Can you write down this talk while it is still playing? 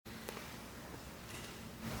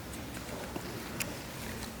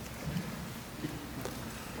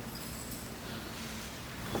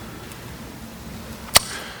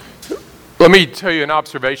Let me tell you an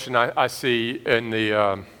observation I see in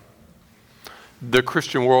the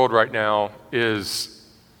Christian world right now is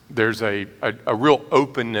there's a real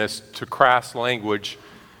openness to crass language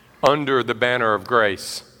under the banner of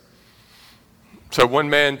grace. So one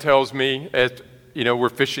man tells me, we're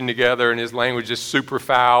fishing together and his language is super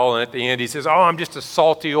foul, and at the end he says, "Oh, I'm just a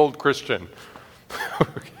salty old Christian."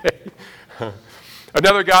 Okay.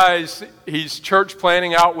 Another guy, he's church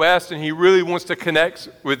planting out west, and he really wants to connect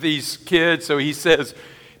with these kids. So he says,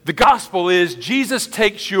 the gospel is Jesus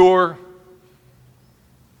takes your...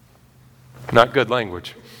 Not good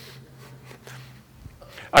language.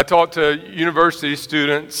 I talk to university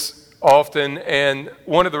students often, and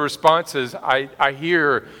one of the responses I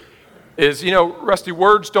hear is, Rusty,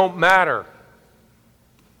 words don't matter.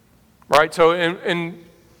 Right? So in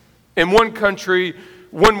one country,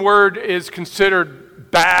 one word is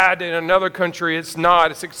considered bad. In another country, it's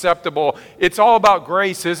not. It's acceptable. It's all about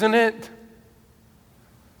grace, isn't it?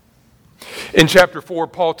 In chapter 4,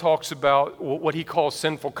 Paul talks about what he calls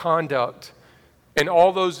sinful conduct and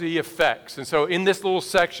all those the effects. And so in this little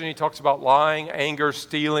section, he talks about lying, anger,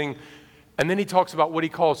 stealing, and then he talks about what he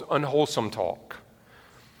calls unwholesome talk.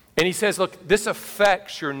 And he says, look, this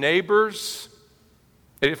affects your neighbors.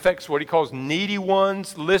 It affects what he calls needy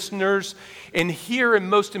ones, listeners. And here, and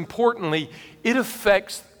most importantly, it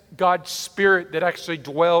affects God's Spirit that actually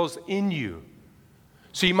dwells in you.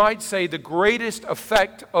 So you might say the greatest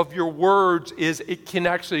effect of your words is it can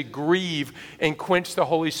actually grieve and quench the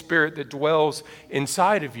Holy Spirit that dwells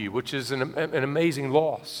inside of you, which is an amazing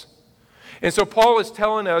loss. And so Paul is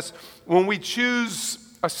telling us when we choose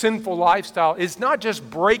a sinful lifestyle, it's not just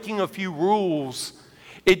breaking a few rules.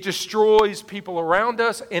 It destroys people around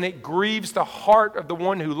us, and it grieves the heart of the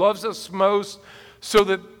one who loves us most, so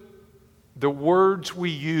that the words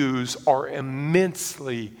we use are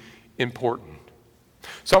immensely important.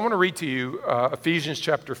 So I want to read to you Ephesians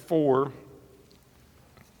chapter 4.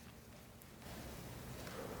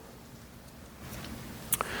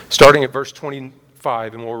 Starting at verse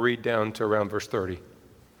 25, and we'll read down to around verse 30.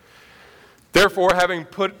 Therefore, having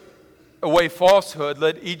put away falsehood,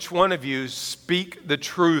 let each one of you speak the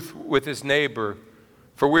truth with his neighbor,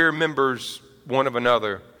 for we are members one of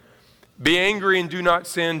another. Be angry and do not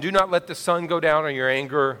sin. Do not let the sun go down on your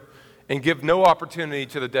anger, and give no opportunity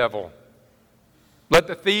to the devil. Let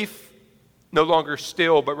the thief no longer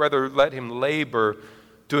steal, but rather let him labor,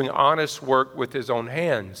 doing honest work with his own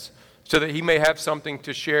hands, so that he may have something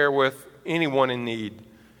to share with anyone in need.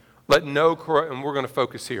 Let no and we're going to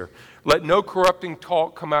focus here. Let no corrupting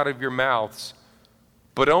talk come out of your mouths,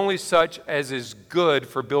 but only such as is good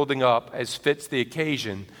for building up as fits the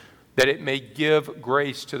occasion, that it may give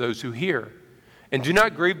grace to those who hear. And do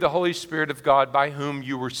not grieve the Holy Spirit of God, by whom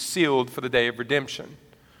you were sealed for the day of redemption.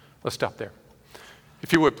 Let's stop there.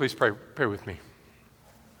 If you would, please pray with me.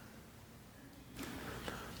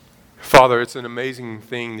 Father, it's an amazing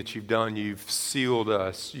thing that you've done. You've sealed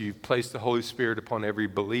us. You've placed the Holy Spirit upon every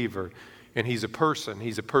believer. And He's a person.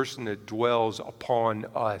 He's a person that dwells upon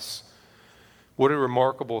us. What a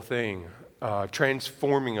remarkable thing.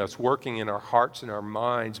 Transforming us, working in our hearts and our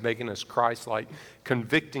minds, making us Christ-like,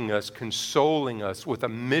 convicting us, consoling us with a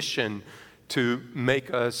mission to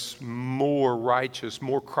make us more righteous,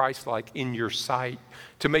 more Christ-like in your sight,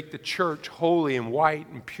 to make the church holy and white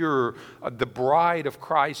and pure, the bride of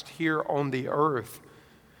Christ here on the earth.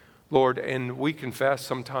 Lord, and we confess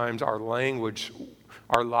sometimes our language,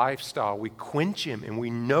 our lifestyle, we quench Him, and we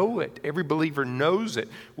know it. Every believer knows it.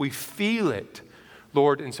 We feel it,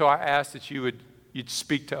 Lord. And so I ask that you'd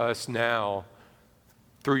speak to us now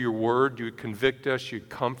through your word. You would convict us. You'd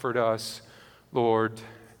comfort us, Lord.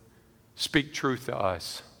 Speak truth to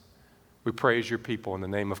us. We praise your people in the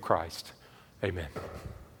name of Christ. Amen.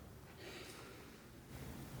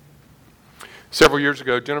 Several years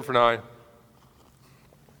ago, Jennifer and I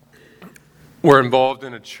were involved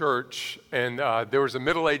in a church, and there was a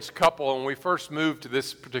middle-aged couple, and when we first moved to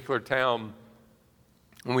this particular town,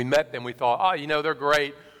 when we met them, we thought, they're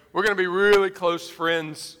great. We're going to be really close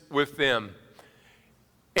friends with them.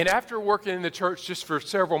 And after working in the church just for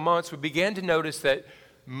several months, we began to notice that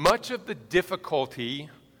much of the difficulty,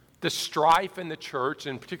 the strife in the church,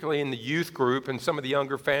 and particularly in the youth group and some of the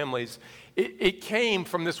younger families, it came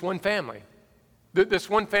from this one family. This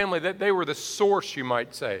one family, that they were the source, you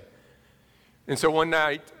might say. And so one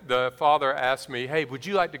night, the father asked me, hey, would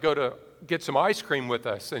you like to go to get some ice cream with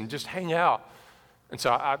us and just hang out? And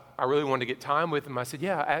so I really wanted to get time with him. I said,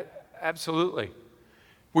 yeah, absolutely.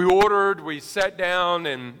 We ordered, we sat down,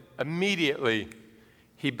 and immediately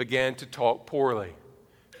he began to talk poorly.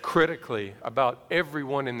 critically about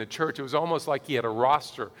everyone in the church. It was almost like he had a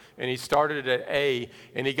roster, and he started at A,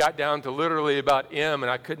 and he got down to literally about M,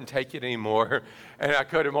 and I couldn't take it anymore, and I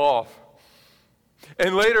cut him off.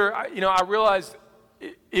 And later, I realized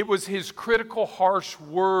it was his critical, harsh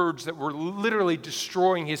words that were literally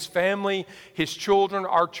destroying his family, his children,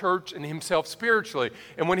 our church, and himself spiritually.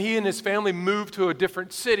 And when he and his family moved to a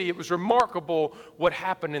different city, it was remarkable what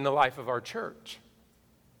happened in the life of our church.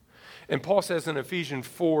 And Paul says in Ephesians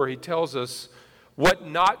 4, he tells us what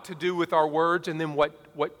not to do with our words and then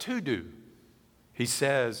what to do. He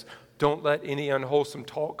says, don't let any unwholesome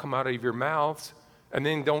talk come out of your mouths, and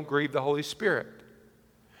then don't grieve the Holy Spirit.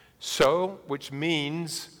 So, which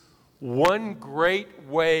means one great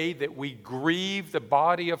way that we grieve the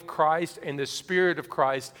body of Christ and the Spirit of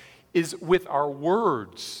Christ is with our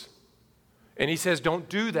words. And he says, don't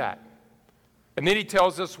do that. And then he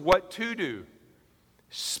tells us what to do.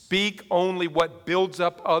 Speak only what builds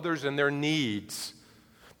up others and their needs.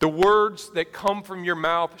 The words that come from your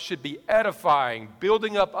mouth should be edifying,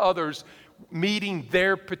 building up others, meeting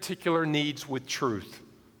their particular needs with truth.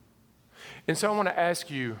 And so I want to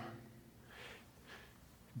ask you,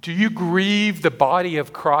 do you grieve the body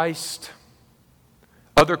of Christ,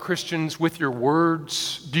 other Christians, with your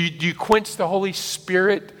words? Do you quench the Holy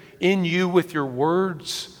Spirit in you with your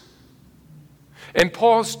words? And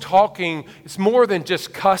Paul's talking, it's more than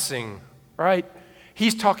just cussing, right?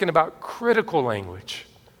 He's talking about critical language,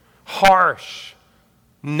 harsh,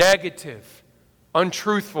 negative,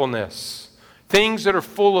 untruthfulness, things that are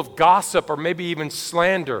full of gossip or maybe even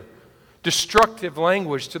slander, destructive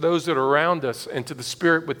language to those that are around us and to the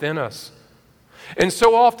spirit within us. And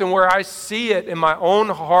so often where I see it in my own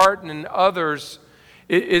heart and in others,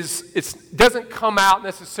 it doesn't come out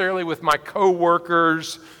necessarily with my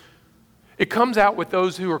coworkers. It comes out with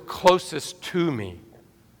those who are closest to me.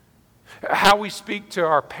 How we speak to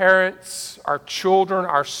our parents, our children,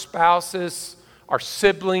 our spouses, our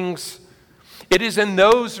siblings. It is in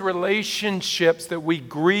those relationships that we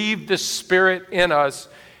grieve the Spirit in us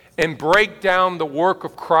and break down the work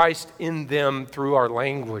of Christ in them through our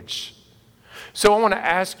language. So I want to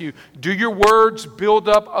ask you, do your words build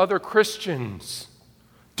up other Christians?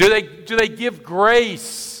 Do they give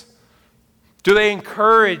grace? Do they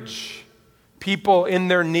encourage people in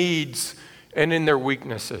their needs and in their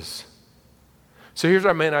weaknesses? So here's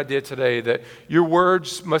our main idea today, that your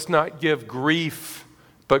words must not give grief,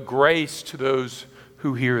 but grace to those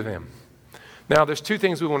who hear them. Now, there's two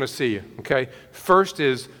things we want to see, okay? First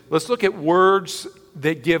is, let's look at words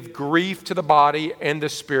that give grief to the body and the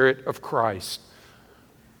Spirit of Christ.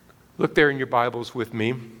 Look there in your Bibles with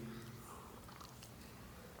me.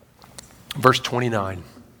 Verse 29.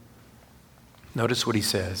 Notice what he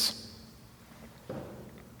says.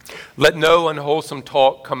 Let no unwholesome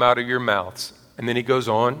talk come out of your mouths. And then he goes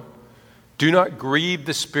on. Do not grieve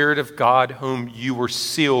the Spirit of God, whom you were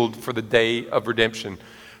sealed for the day of redemption.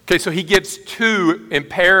 Okay, so he gives two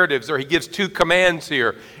imperatives, or he gives two commands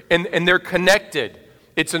here, and they're connected.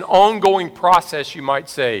 It's an ongoing process, you might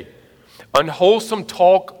say. Unwholesome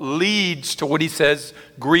talk leads to what he says,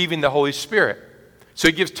 grieving the Holy Spirit. So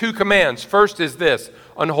he gives two commands. First is this,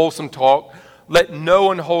 unwholesome talk. Let no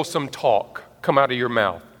unwholesome talk come out of your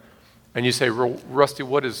mouth. And you say, Rusty,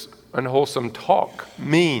 what does unwholesome talk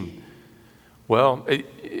mean? Well,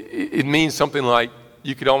 it means something like,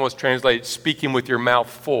 you could almost translate speaking with your mouth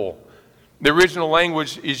full. The original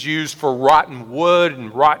language is used for rotten wood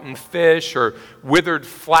and rotten fish or withered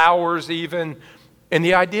flowers even. And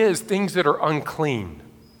the idea is things that are unclean,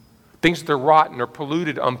 things that are rotten or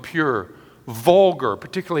polluted, impure, vulgar,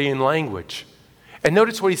 particularly in language. And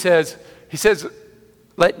notice what he says. He says,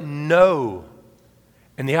 let no.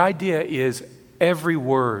 And the idea is every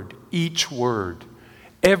word, each word.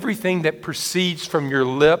 Everything that proceeds from your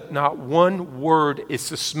lip, not one word is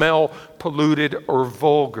to smell polluted or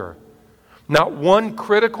vulgar. Not one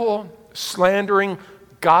critical, slandering,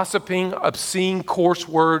 gossiping, obscene, coarse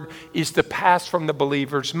word is to pass from the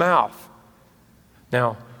believer's mouth.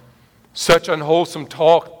 Now, such unwholesome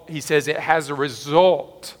talk, he says, it has a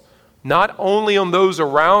result, not only on those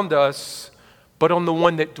around us, but on the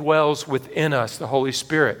one that dwells within us, the Holy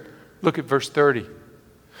Spirit. Look at verse 30.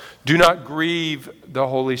 Do not grieve the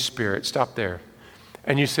Holy Spirit. Stop there.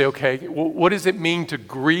 And you say, okay, well, what does it mean to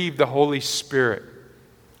grieve the Holy Spirit?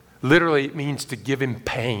 Literally, it means to give him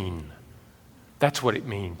pain. That's what it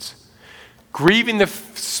means. Grieving the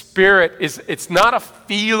Spirit it's not a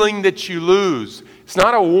feeling that you lose. It's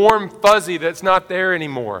not a warm fuzzy that's not there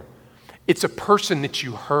anymore. It's a person that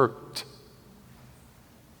you hurt.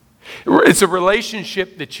 It's a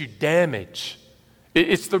relationship that you damage.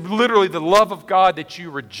 It's literally the love of God that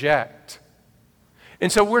you reject.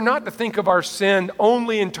 And so we're not to think of our sin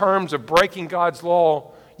only in terms of breaking God's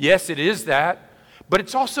law. Yes, it is that. But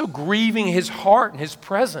it's also grieving his heart and his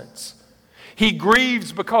presence. He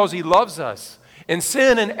grieves because he loves us. And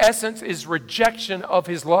sin, in essence, is rejection of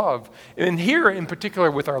his love. And here, in particular,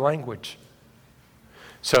 with our language.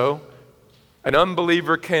 So, an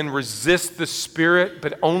unbeliever can resist the Spirit,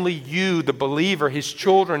 but only you, the believer, his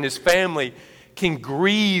children, his family, can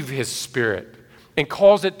grieve his Spirit and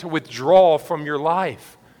cause it to withdraw from your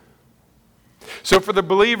life. So for the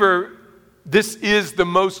believer, this is the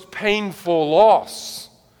most painful loss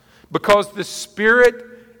because the Spirit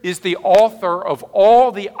is the author of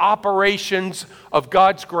all the operations of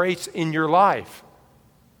God's grace in your life.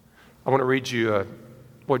 I want to read you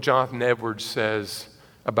what Jonathan Edwards says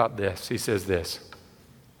about this. He says this: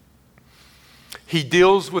 He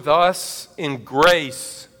deals with us in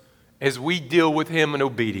grace as we deal with him in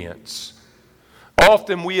obedience.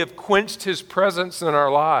 Often we have quenched his presence in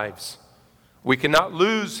our lives. We cannot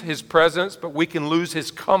lose his presence, but we can lose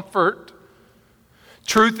his comfort.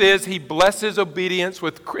 Truth is, he blesses obedience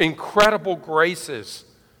with incredible graces.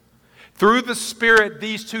 Through the Spirit,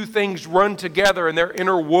 these two things run together and they're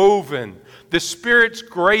interwoven. The Spirit's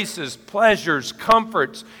graces, pleasures,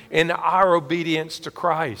 comforts in our obedience to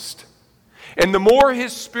Christ. And the more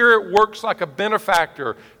his Spirit works like a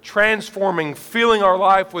benefactor, transforming, filling our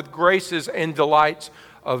life with graces and delights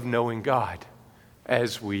of knowing God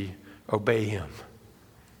as we obey him.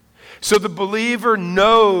 So the believer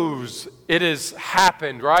knows it has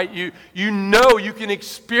happened, right? You know, you can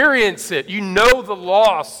experience it. You know the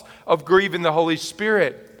loss of grieving the Holy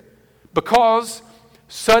Spirit because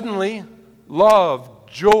suddenly love,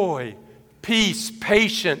 joy, peace,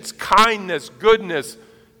 patience, kindness, goodness,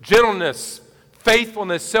 gentleness,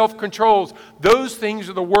 faithfulness, self-controls, those things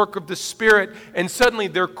are the work of the Spirit, and suddenly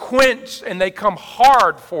they're quenched and they come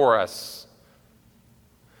hard for us.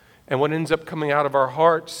 And what ends up coming out of our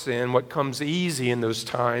hearts and what comes easy in those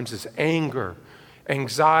times is anger,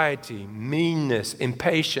 anxiety, meanness,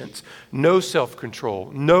 impatience, no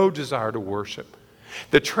self-control, no desire to worship.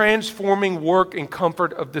 The transforming work and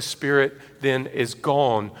comfort of the Spirit then is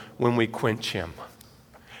gone when we quench him.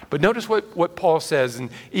 But notice what Paul says, and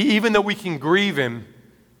even though we can grieve him,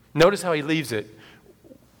 notice how he leaves it.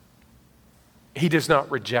 He does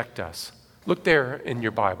not reject us. Look there in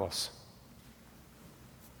your Bibles.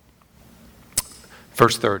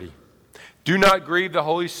 Verse 30. Do not grieve the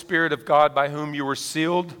Holy Spirit of God by whom you were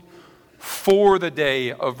sealed for the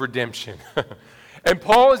day of redemption. And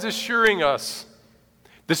Paul is assuring us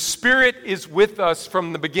the Spirit is with us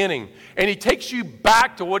from the beginning. And he takes you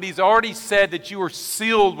back to what he's already said, that you were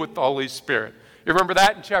sealed with the Holy Spirit. You remember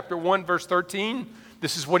that in chapter 1, verse 13?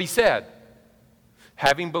 This is what he said.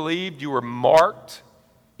 Having believed, you were marked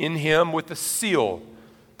in him with a seal,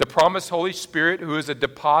 the promised Holy Spirit, who is a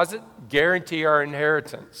deposit, guarantee our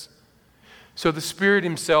inheritance. So the Spirit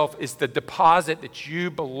himself is the deposit that you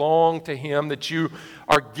belong to him, that you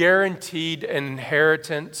are guaranteed an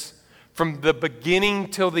inheritance from the beginning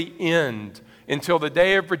till the end, until the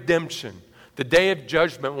day of redemption, the day of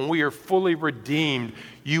judgment when we are fully redeemed.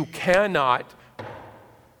 You cannot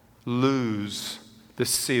lose the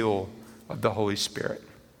seal of the Holy Spirit.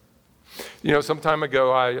 You know, some time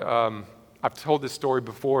ago, I've told this story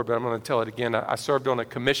before, but I'm going to tell it again. I served on a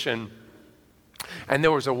commission, and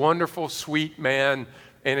there was a wonderful, sweet man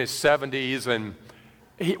in his 70s, and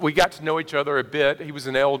we got to know each other a bit. He was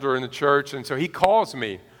an elder in the church, and so he calls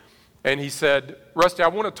me, and he said, Rusty, I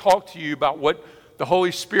want to talk to you about what the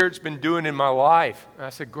Holy Spirit's been doing in my life. And I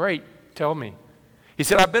said, great, tell me. He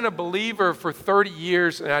said, I've been a believer for 30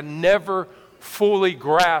 years, and I never fully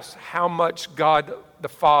grasped how much God the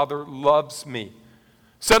Father loves me.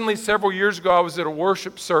 Suddenly, several years ago, I was at a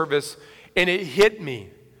worship service, and it hit me.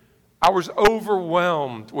 I was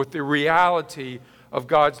overwhelmed with the reality of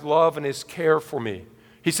God's love and his care for me.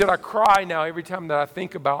 He said, I cry now every time that I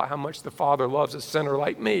think about how much the Father loves a sinner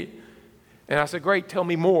like me. And I said, great, tell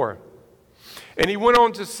me more. And he went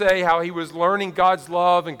on to say how he was learning God's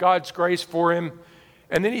love and God's grace for him.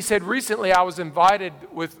 And then he said, recently I was invited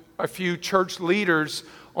with a few church leaders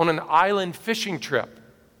on an island fishing trip.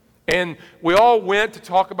 And we all went to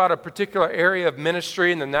talk about a particular area of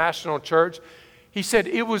ministry in the national church. He said,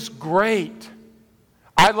 it was great.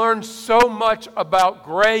 I learned so much about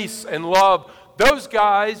grace and love. Those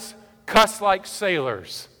guys cuss like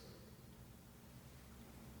sailors.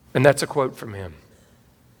 And that's a quote from him.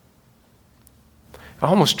 I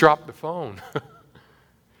almost dropped the phone.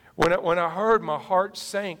 When I heard, my heart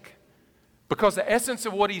sank. Because the essence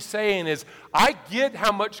of what he's saying is, I get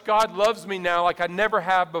how much God loves me now like I never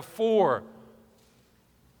have before.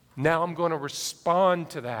 Now I'm going to respond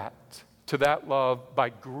to that to that love by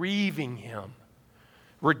grieving him,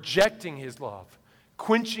 rejecting his love,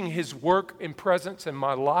 quenching his work and presence in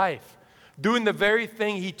my life, doing the very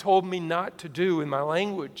thing he told me not to do in my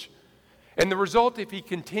language. And the result, if he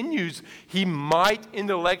continues, he might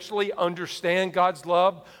intellectually understand God's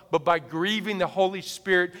love, but by grieving the Holy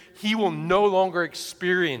Spirit, he will no longer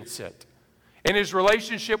experience it. And his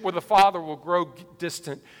relationship with the Father will grow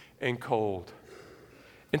distant and cold.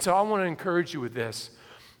 And so I want to encourage you with this.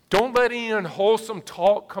 Don't let any unwholesome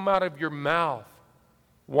talk come out of your mouth.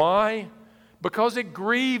 Why? Because it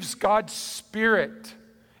grieves God's Spirit.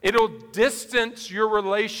 It'll distance your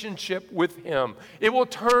relationship with him. It will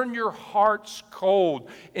turn your hearts cold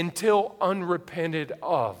until unrepented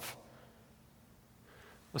of.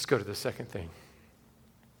 Let's go to the second thing.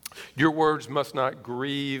 Your words must not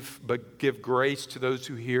grieve, but give grace to those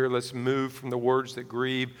who hear. Let's move from the words that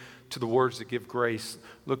grieve to the words that give grace.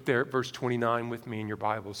 Look there at verse 29 with me in your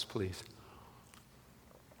Bibles, please.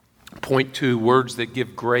 Point 2, words that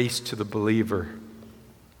give grace to the believer.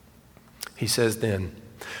 He says then,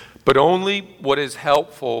 but only what is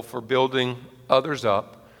helpful for building others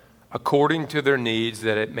up according to their needs,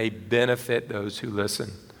 that it may benefit those who listen.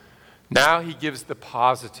 Now he gives the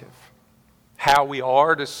positive, how we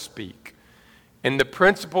are to speak. And the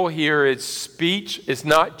principle here is speech is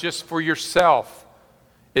not just for yourself.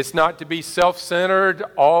 It's not to be self-centered,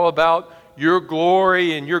 all about your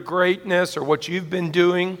glory and your greatness or what you've been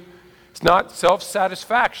doing. It's not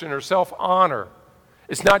self-satisfaction or self-honor.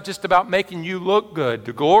 It's not just about making you look good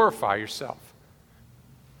to glorify yourself.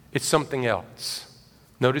 It's something else.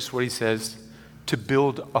 Notice what he says, to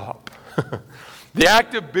build up. The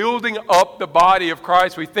act of building up the body of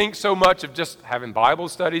Christ, we think so much of just having Bible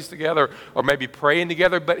studies together or maybe praying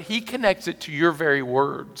together, but he connects it to your very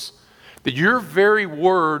words. That your very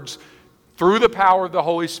words, through the power of the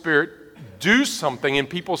Holy Spirit, do something in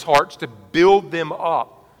people's hearts to build them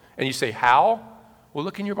up. And you say, how? Well,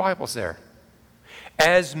 look in your Bibles there.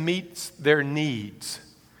 As meets their needs.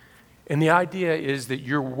 And the idea is that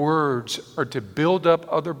your words are to build up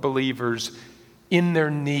other believers in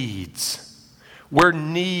their needs. Where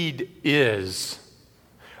need is.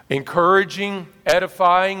 Encouraging,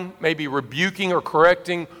 edifying, maybe rebuking or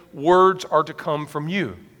correcting words are to come from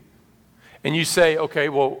you. And you say, okay,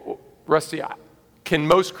 well, Rusty, can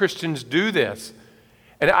most Christians do this?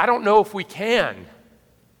 And I don't know if we can.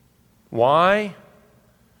 Why?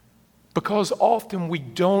 Because often we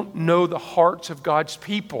don't know the hearts of God's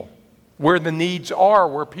people, where the needs are,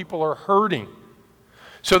 where people are hurting.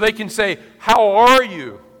 So they can say, how are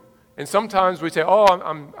you? And sometimes we say, oh,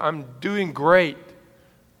 I'm doing great.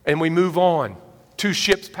 And we move on. Two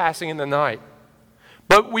ships passing in the night.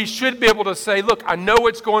 But we should be able to say, look, I know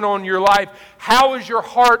what's going on in your life. How is your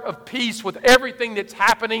heart of peace with everything that's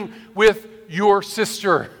happening with your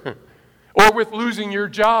sister or with losing your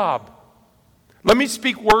job? Let me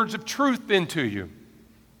speak words of truth into you.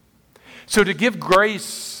 So to give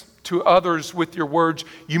grace to others with your words,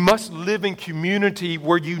 you must live in community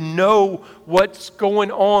where you know what's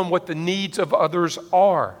going on, what the needs of others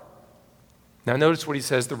are. Now notice what he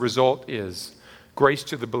says the result is. Grace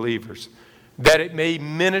to the believers. That it may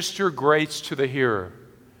minister grace to the hearer.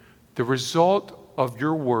 The result of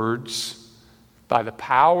your words, by the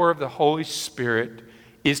power of the Holy Spirit,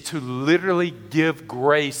 is to literally give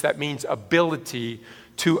grace, that means ability,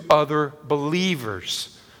 to other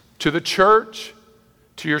believers, to the church,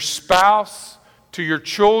 to your spouse, to your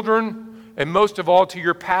children, and most of all to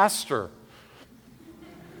your pastor.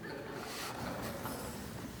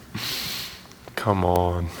 Come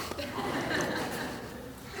on.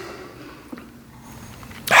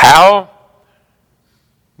 How?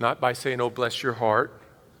 Not by saying, oh, bless your heart,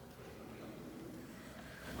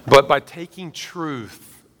 but by taking truth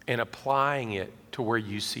and applying it to where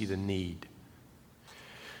you see the need.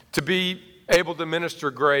 To be able to minister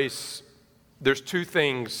grace, there's two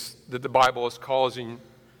things that the Bible is calling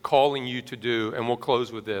you to do, and we'll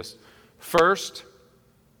close with this. First,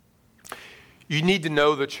 you need to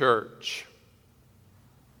know the church.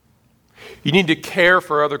 You need to care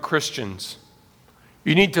for other Christians.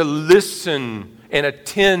 You need to listen and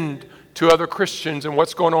attend to other Christians and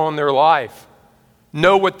what's going on in their life.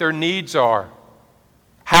 Know what their needs are,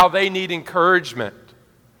 how they need encouragement,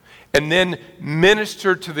 and then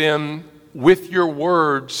minister to them with your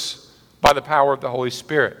words by the power of the Holy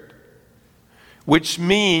Spirit. Which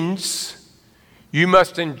means you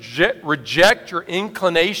must reject your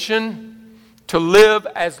inclination to live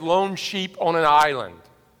as lone sheep on an island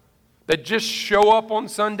that just show up on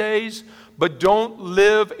Sundays but don't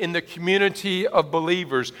live in the community of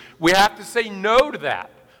believers. We have to say no to that.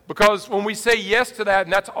 Because when we say yes to that,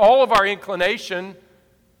 and that's all of our inclination,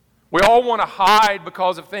 We all want to hide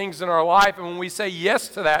because of things in our life, and when we say yes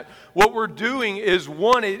to that, what we're doing is,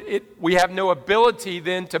 one, we have no ability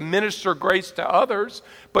then to minister grace to others,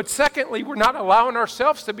 but secondly, we're not allowing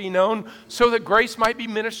ourselves to be known so that grace might be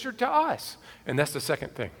ministered to us. And that's the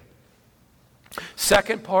second thing.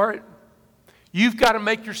 Second part, you've got to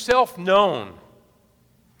make yourself known.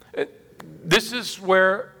 This is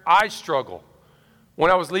where I struggle. When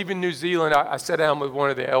I was leaving New Zealand, I sat down with one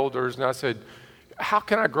of the elders and I said, how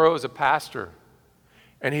can I grow as a pastor?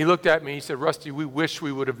 And he looked at me, he said, Rusty, we wish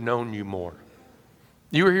we would have known you more.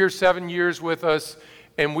 You were here 7 years with us,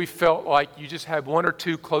 and we felt like you just had one or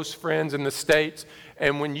two close friends in the States,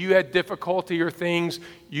 and when you had difficulty or things,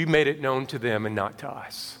 you made it known to them and not to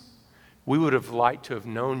us. We would have liked to have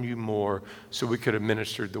known you more so we could have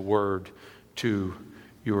ministered the word to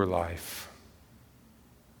your life.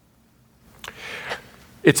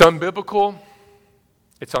 It's unbiblical.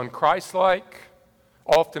 It's unchristlike,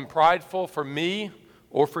 often prideful for me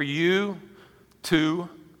or for you to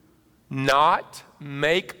not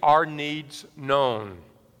make our needs known,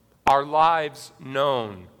 our lives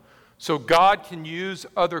known. So God can use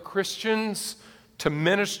other Christians to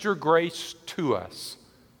minister grace to us.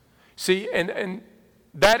 See, and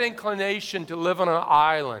that inclination to live on an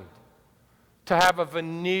island, to have a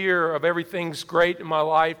veneer of everything's great in my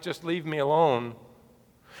life, just leave me alone,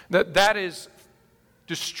 that is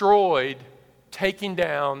destroyed, taken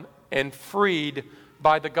down, and freed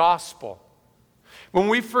by the gospel. When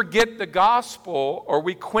we forget the gospel or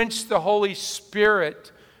we quench the Holy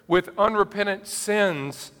Spirit with unrepentant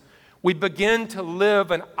sins, we begin to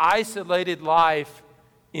live an isolated life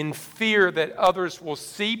in fear that others will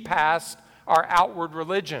see past our outward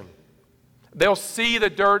religion. They'll see the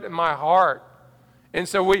dirt in my heart. And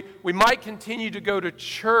so we might continue to go to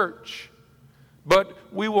church, but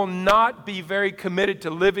we will not be very committed to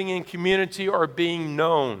living in community or being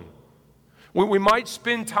known. We might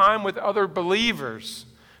spend time with other believers,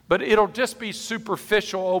 but it'll just be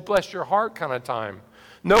superficial, oh bless your heart kind of time.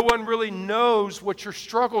 No one really knows what your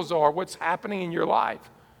struggles are, what's happening in your life.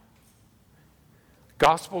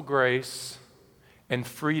 Gospel grace and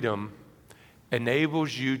freedom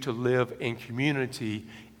enables you to live in community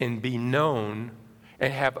and be known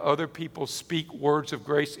and have other people speak words of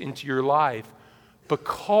grace into your life,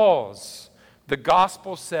 because the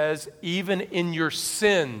gospel says even in your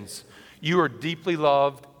sins you are deeply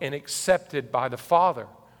loved and accepted by the Father,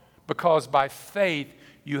 because by faith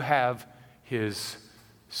you have His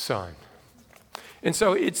Son. And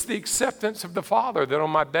so it's the acceptance of the Father that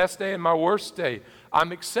on my best day and my worst day,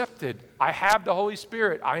 I'm accepted. I have the Holy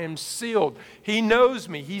Spirit. I am sealed. He knows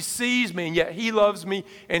me. He sees me, and yet He loves me,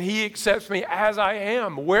 and He accepts me as I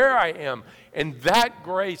am, where I am. And that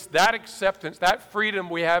grace, that acceptance, that freedom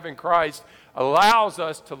we have in Christ allows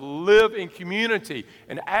us to live in community.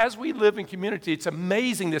 And as we live in community, it's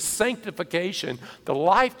amazing the sanctification, the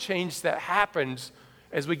life change that happens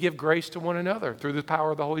as we give grace to one another through the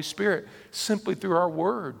power of the Holy Spirit, simply through our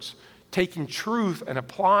words, taking truth and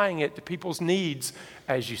applying it to people's needs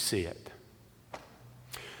as you see it.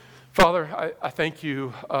 Father, I thank you.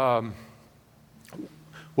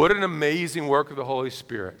 What an amazing work of the Holy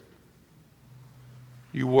Spirit.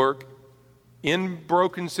 You work in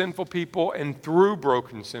broken, sinful people and through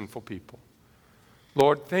broken, sinful people.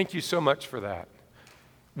 Lord, thank you so much for that.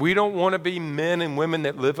 We don't want to be men and women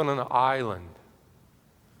that live on an island,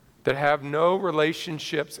 that have no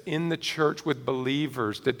relationships in the church with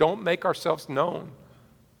believers, that don't make ourselves known,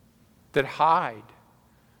 that hide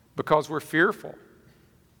because we're fearful.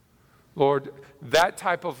 Lord, that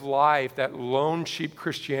type of life, that lone sheep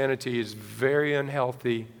Christianity, is very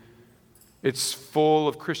unhealthy. It's full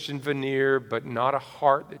of Christian veneer, but not a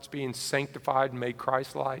heart that's being sanctified and made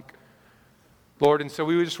Christ-like. Lord, and so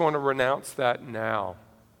we just want to renounce that now.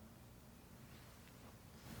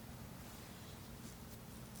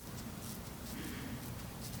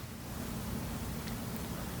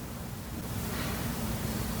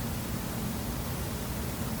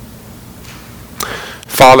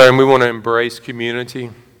 Father, and we want to embrace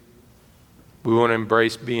community. We want to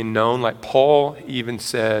embrace being known. Like Paul even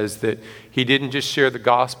says that he didn't just share the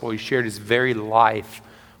gospel, he shared his very life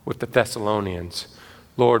with the Thessalonians.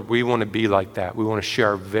 Lord, we want to be like that. We want to share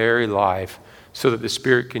our very life so that the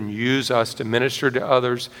Spirit can use us to minister to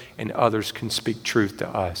others and others can speak truth to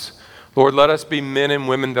us. Lord, let us be men and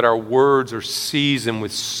women that our words are seasoned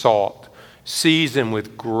with salt, seasoned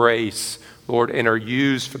with grace, Lord, and are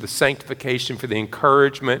used for the sanctification, for the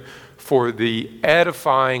encouragement, for the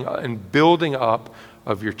edifying and building up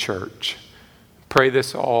of your church. Pray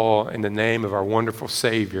this all in the name of our wonderful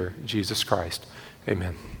Savior, Jesus Christ.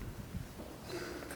 Amen.